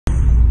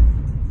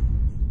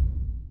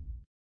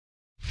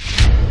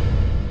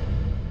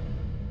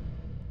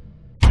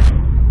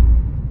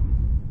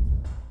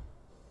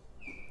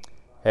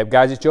Hey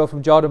guys, it's Joe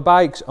from Jordan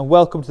Bikes and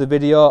welcome to the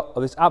video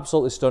of this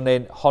absolutely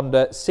stunning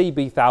Honda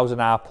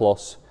CB1000R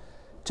Plus.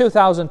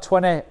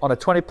 2020 on a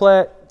 20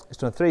 plate, it's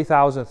done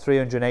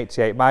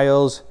 3,388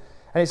 miles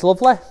and it's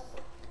lovely.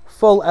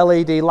 Full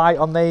LED light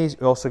on these,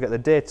 we also get the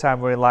daytime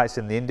running lights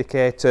in the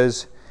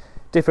indicators,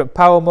 different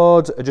power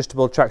modes,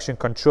 adjustable traction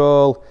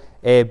control,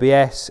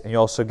 ABS, and you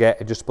also get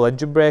adjustable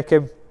engine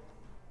braking.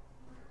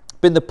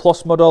 In the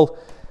Plus model,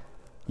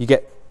 you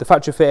get the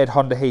factory fitted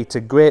Honda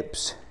heated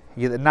grips,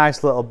 you get the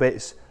nice little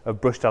bits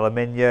of brushed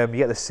aluminium, you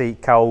get the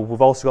seat cowl,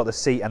 we've also got the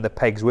seat and the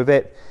pegs with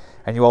it,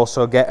 and you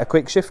also get a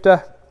quick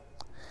shifter.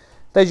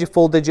 There's your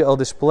full digital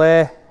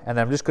display, and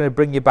then I'm just going to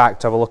bring you back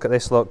to have a look at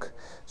this look.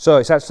 So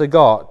it's actually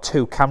got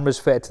two cameras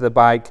fitted to the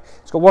bike.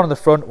 It's got one on the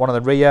front, one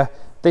on the rear.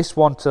 This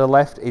one to the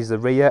left is the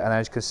rear, and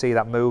as you can see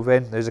that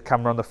moving, there's a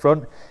camera on the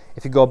front.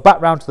 If you go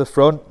back round to the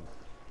front,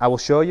 I will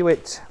show you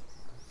it.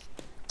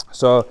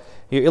 So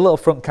your little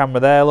front camera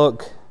there,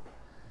 look,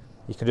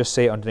 you can just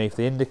see it underneath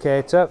the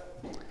indicator.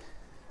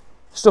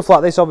 Stuff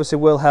like this obviously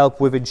will help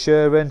with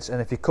insurance,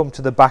 and if you come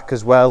to the back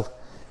as well,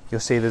 you'll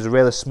see there's a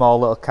really small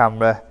little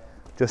camera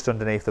just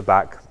underneath the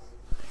back.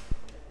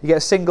 You get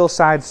a single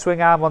side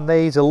swing arm on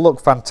these, they'll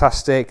look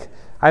fantastic.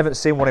 I haven't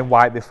seen one in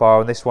white before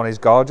and this one is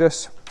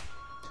gorgeous.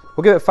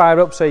 We'll give it a fire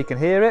up so you can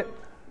hear it.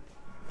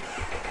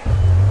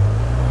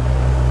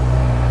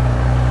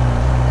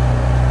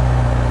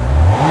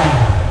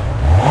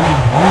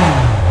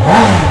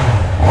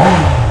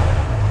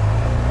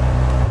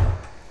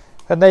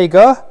 And there you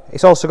go.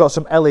 It's also got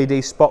some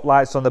LED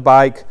spotlights on the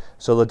bike,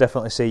 so they'll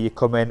definitely see you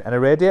come in, and a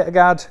radiator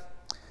guard.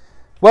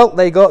 Well,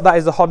 there you go. That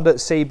is the Honda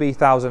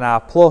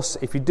CB1000R Plus.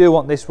 If you do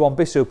want this one,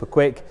 be super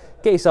quick.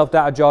 Get yourself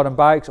down to Jordan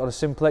Bikes, or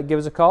simply give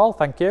us a call.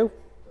 Thank you.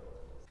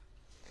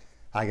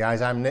 Hi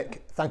guys, I'm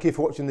Nick. Thank you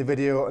for watching the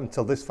video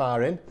until this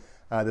far in.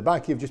 The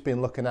bike you've just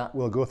been looking at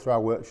will go through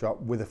our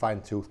workshop with a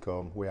fine tooth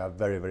comb. We are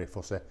very, very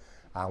fussy,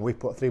 and we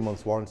put 3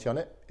 months warranty on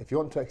it. If you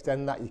want to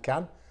extend that, you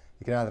can.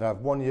 You can either have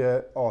 1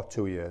 year or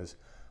 2 years.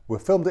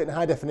 We've filmed it in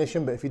high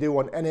definition, but if you do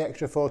want any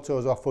extra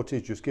photos or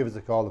footage, just give us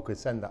a call, we can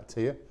send that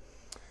to you.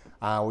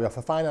 We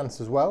offer finance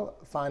as well,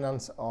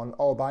 finance on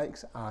all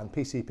bikes and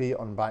PCP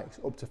on bikes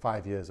up to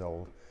 5 years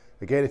old.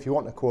 Again, if you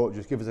want a quote,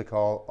 just give us a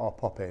call or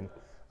pop in,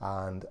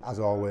 and as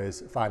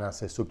always,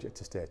 finance is subject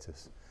to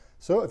status.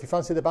 So if you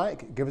fancy the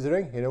bike, give us a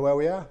ring, you know where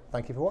we are.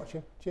 Thank you for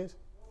watching, cheers.